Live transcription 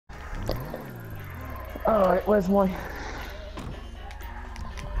Alright, where's my...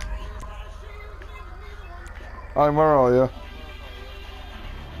 Hey, where are you?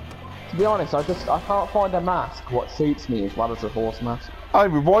 To be honest, I can't find a mask what suits me as well as a horse mask. Hey,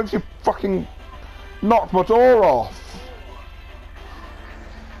 why did you fucking knock my door off?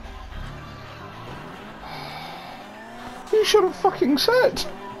 You should have fucking said.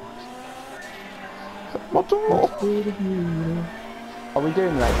 My door. Are we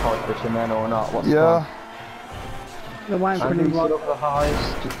doing late high fishing then or not? What's Yeah. The one for Andy's the up the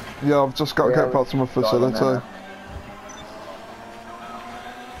highest. Yeah, I've just got to get back to my facility.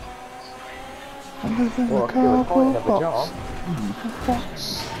 I live in Well, a I feel like quite another cardboard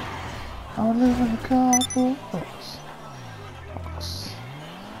box. I live in a cardboard box.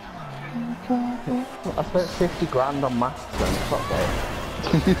 I spent 50 grand on masks then, fuck it.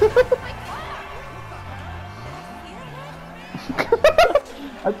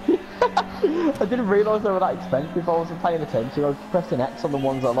 I didn't realise they were that expensive. I wasn't paying attention. I was pressing X on the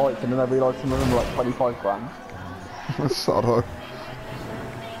ones I liked, and then I realised some of them were like 25 grand. Sorry.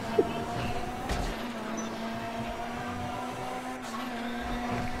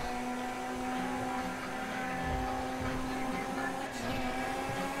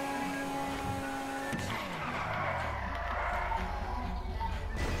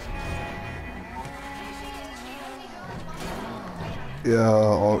 Yeah,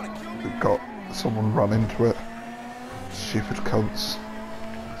 I got someone run into it. Stupid cunts.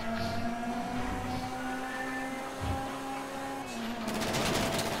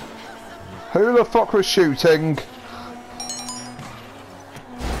 Who the fuck was shooting?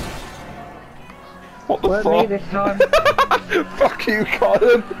 What the Weren't fuck? me this time. Fuck you,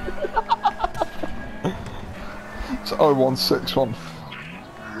 Colin. It's 0161.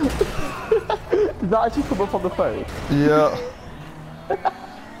 Did that actually come up on the phone? Yeah.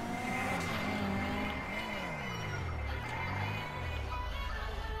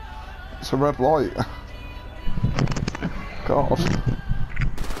 It's a red light. God.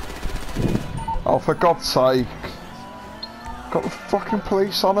 Oh, for God's sake. Got the fucking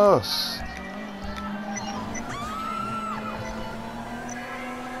police on us.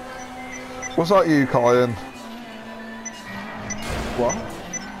 Was that you, Colin? What?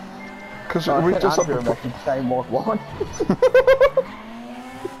 Because No, we I just sent Andrew a message saying what one.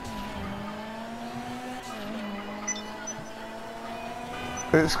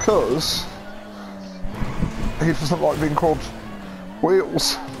 It's because he doesn't like being called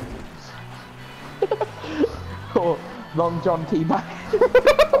Wheels. Or Long John T. Mac.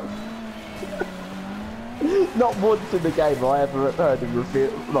 Not once in the game have I ever heard him refer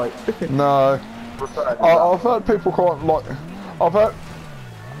like. No. I've heard people call him like.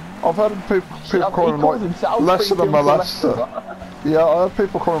 I've heard people call him like less than a molester. Yeah, I heard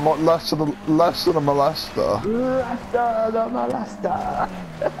people call him like less than a molester. Lester, the molester.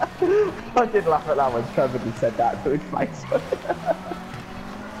 I did laugh at that when somebody said that to his face.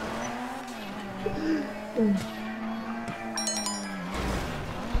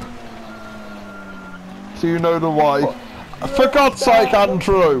 Do you know the way? For God's sake,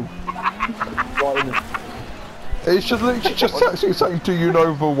 Andrew! He should literally just text you saying, do you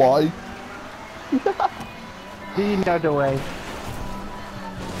know the way? Do you know the way?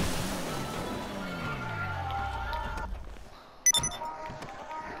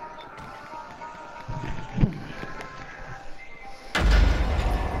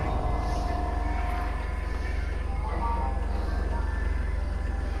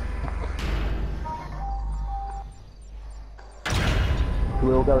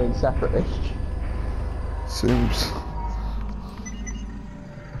 We'll go in separately. Seems.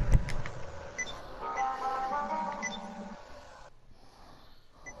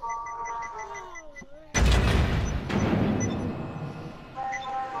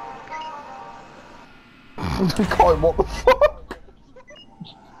 Colin, what the fuck?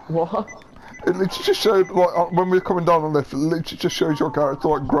 What? It literally just showed, like, when we were coming down the lift, it literally just shows your character,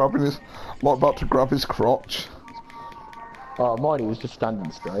 like, grabbing his, like, about to grab his crotch. Oh, mine, he was just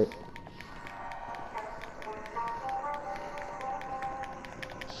standing straight.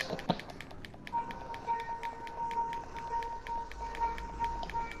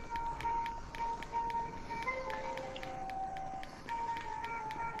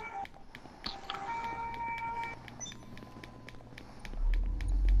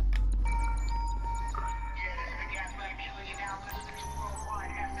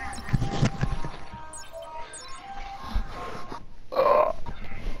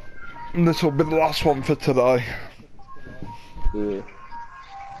 And this will be the last one for today. Yeah.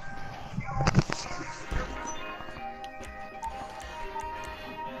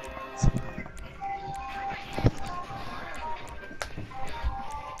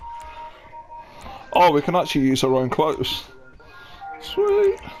 Oh, we can actually use our own clothes.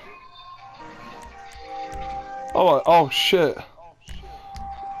 Sweet. Oh, oh shit.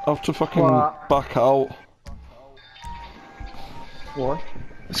 I have to fucking back out. Why?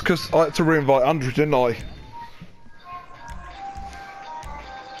 It's because I had to re-invite Andrew, didn't I?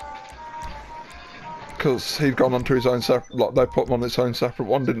 Because he'd gone onto his own separate, like they put him on its own separate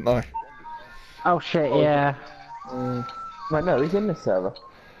one, didn't they? Oh shit, yeah. Wait, no, he's in this server.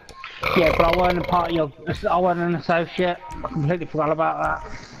 Yeah, but I wasn't a part of your... I wasn't an associate. I completely forgot about that.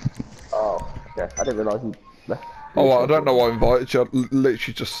 Oh, okay. I didn't realise he left. Oh, well, I don't know why I invited you. I'd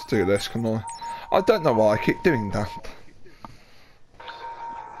literally just do this, can I? I don't know why I keep doing that.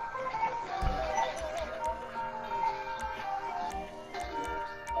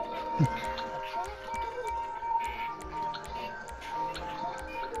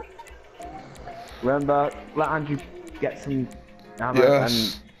 Remember, let Andrew get some ammo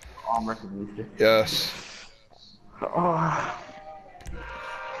and armor if he needs to. Yes. Oh.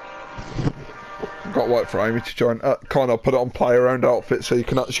 Got to wait for Amy to join. Kind of put it on player-owned outfit so you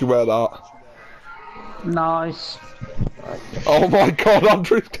can actually wear that. Nice. Oh my god,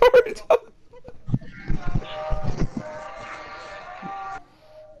 Andrew's going.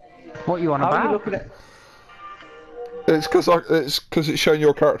 What you on How are about? you looking at? It's because it's showing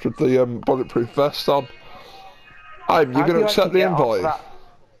your character with the bulletproof vest on. Aim, you're going to accept the invite? That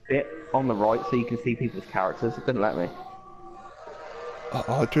bit on the right so you can see people's characters. It didn't let me.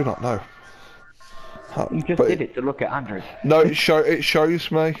 I do not know. You just did it to look at Andrew. No, it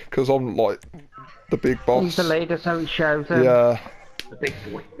shows me because I'm like the big boss. He's the leader, so it shows him. Yeah. The big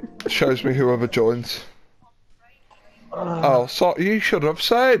boy. It shows me whoever joins. Oh, so you should have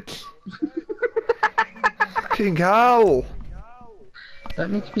said. Fucking hell.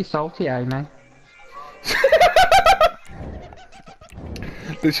 Don't need to be salty, Amy.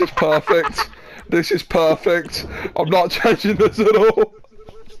 This is perfect. This is perfect. I'm not changing this at all.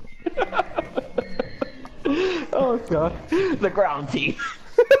 Oh god. The ground team.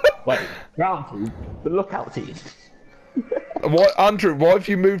 Wait, ground team? The lookout team. What, Andrew, why have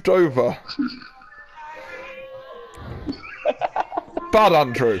you moved over? Bad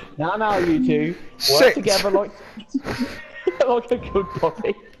Andrew. Now you two work Sit together like like a good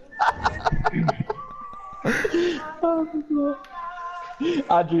puppy. Oh god.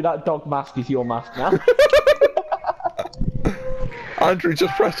 Andrew, that dog mask is your mask now. Andrew,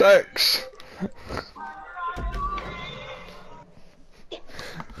 just press X.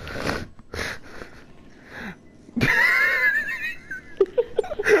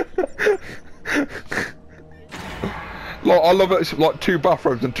 Like, I love it, it's like 2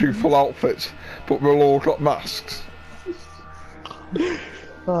 bathrobes and 2 full outfits, but we've all got masks.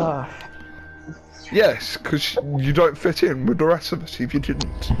 Yes, because you don't fit in with the rest of us if you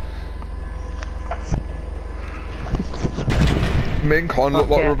didn't. Me and Con look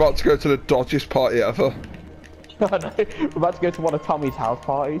like we're about to go to the dodgiest party ever. I know, we're about to go to one of Tommy's house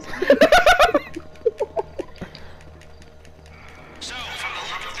parties.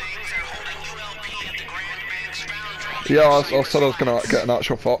 Yeah, I said I was going to get an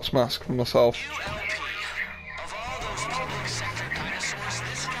actual fox mask for myself.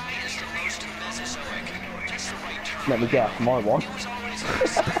 Let me guess, my one.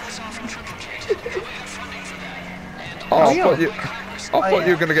 Oh, I thought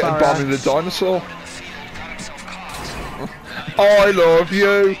you were going to get Barney the dinosaur. I love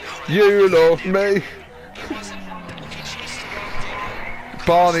you, you love me.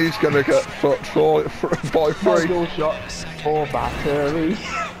 Barney's going to get fucked by 3. Dual shots, 4 batteries.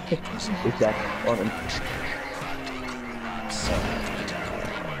 He's dead on him.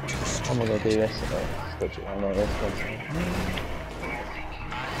 I'm gonna do this. Switch it around like this.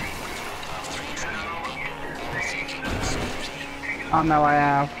 Oh no, I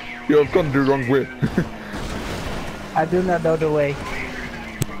have. You have gone the wrong way. I do not know the way.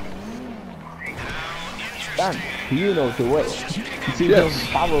 Dan, you know the way. You see those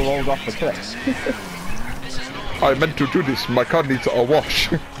barrel rolls off the cliff. I meant to do this, my car needs a wash.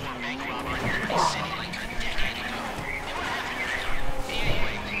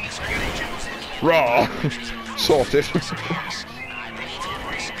 Raw! Sorted.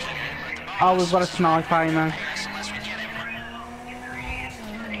 Oh, we've got a sniper now.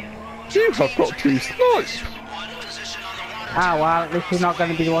 You have got 2 snipes. Ah well, at least we're not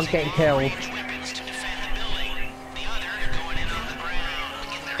going to be the ones getting killed.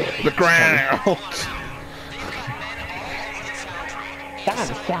 The ground!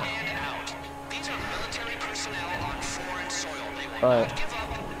 Dan, stop.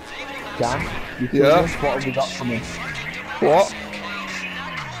 Dan, you Yeah? what have we got from him? What?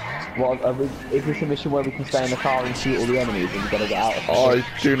 What, is this a mission where we can stay in the car and shoot all the enemies and we've got to get out? I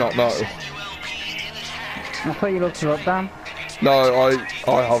do not know. I thought you looked it up, Dan. No,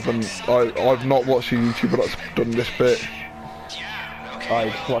 I haven't. I've not watched a YouTuber that's done this bit. I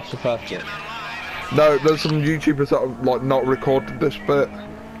just watched the first bit. No, there's some YouTubers that have like not recorded this bit.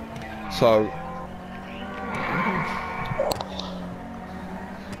 So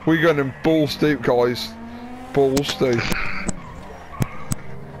we're going in balls deep, guys. Balls deep.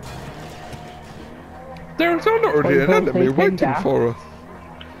 There's already an enemy waiting for us.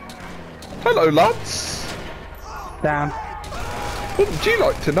 Hello, lads. Dan. What would you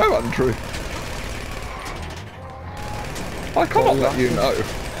like to know, Andrew? I can't let you know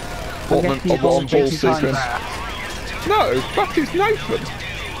what I'm balls deep in. No, that is Nathan.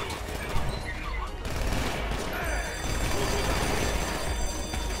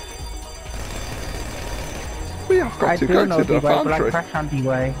 We have got to go to the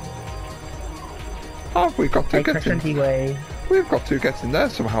foundry. Have we got to get in? We've got to get in there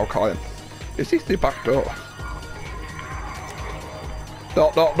somehow, Kyan. Is this the back door?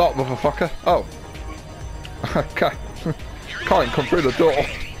 Not, motherfucker. Oh. Okay. Kyan, come through the door.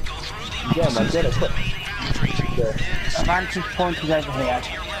 Yeah, man, get it. Vantage point is over here.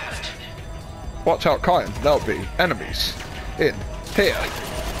 Watch out, Kyan. There'll be enemies in here.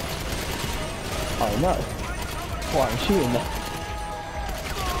 Oh no. Why I'm shooting them?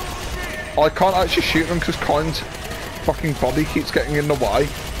 I can't actually shoot them because Kyan's fucking body keeps getting in the way.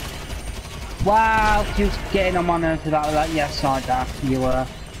 Wow, just getting them on into that yes side there. You were.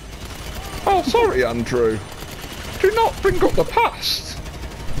 Oh, sorry, Andrew. Do not bring up the past.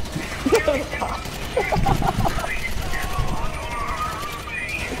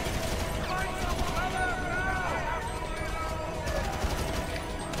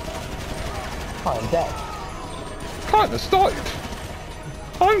 I'm dead. Kyan has died.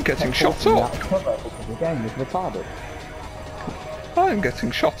 I'm getting shot up. The game is retarded. I'm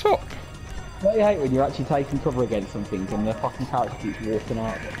getting shot up. Don't you hate when you're actually taking cover against something and the fucking character keeps walking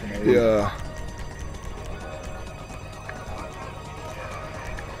out? You know? Yeah.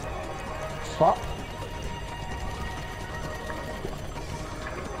 Fuck.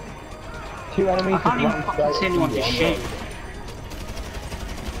 2 enemies. I can't even fucking see anyone to shoot.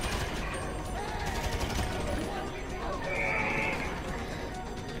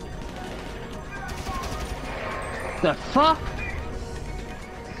 The fuck?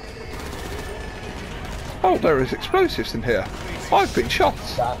 Oh, there is explosives in here. I've been shot.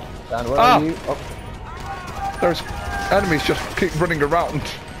 Dan, where are you? Oh. There's enemies just keep running around.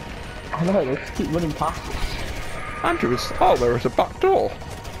 I know, they just keep running past us. Andrew is... Oh, there is a back door.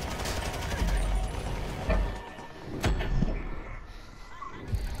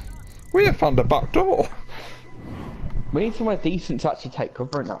 We have found a back door. We need somewhere decent to actually take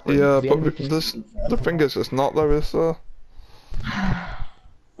cover in that room. Yeah, but the thing is, it's not there, is there?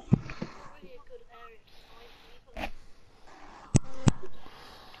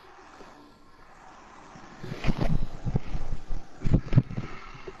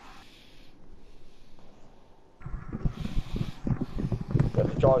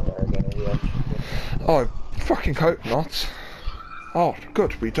 Drive there again, yeah. Oh, I fucking hope not. Oh,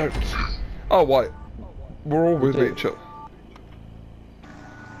 good, we don't. Oh, wait. We're all with each other.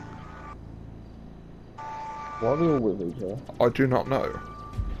 Why are we all with each other? I do not know.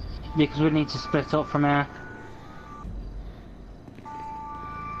 Yeah, because we need to split up from here.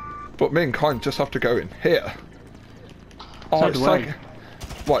 But me and Kyan just have to go in here. Oh, So it's do like... I.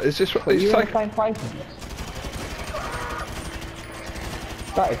 What, is this what... Are It's you in like... the same place as us?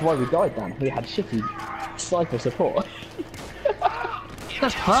 That is why we died, Dan. We had shitty sniper support. The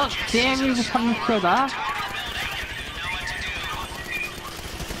fuck? The enemies are coming through there?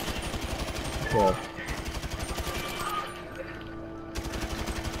 Yeah.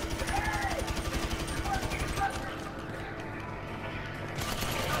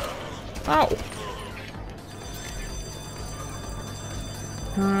 Ow!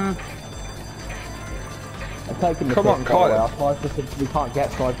 I'm taking the Come on, Kyle. We can't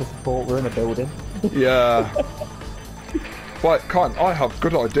get sniper support, we're in a building. Yeah. Right, Kyan, I have a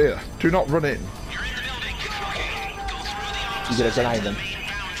good idea. Do not run in. You get a grenade then.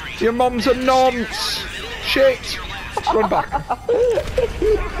 Your mum's a nonce! Shit! Run back.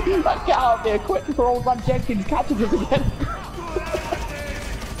 Let's get out of here quick before old man Jenkins catches us again.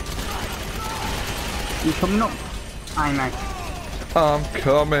 You coming up? Aye, mate. I'm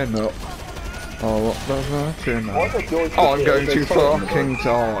coming up. Oh, what does that mean? What a joy Oh, I'm to going hear to this song. fucking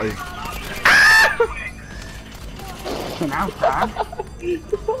die. Fucking hell, Dan.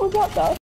 What was that, Dan?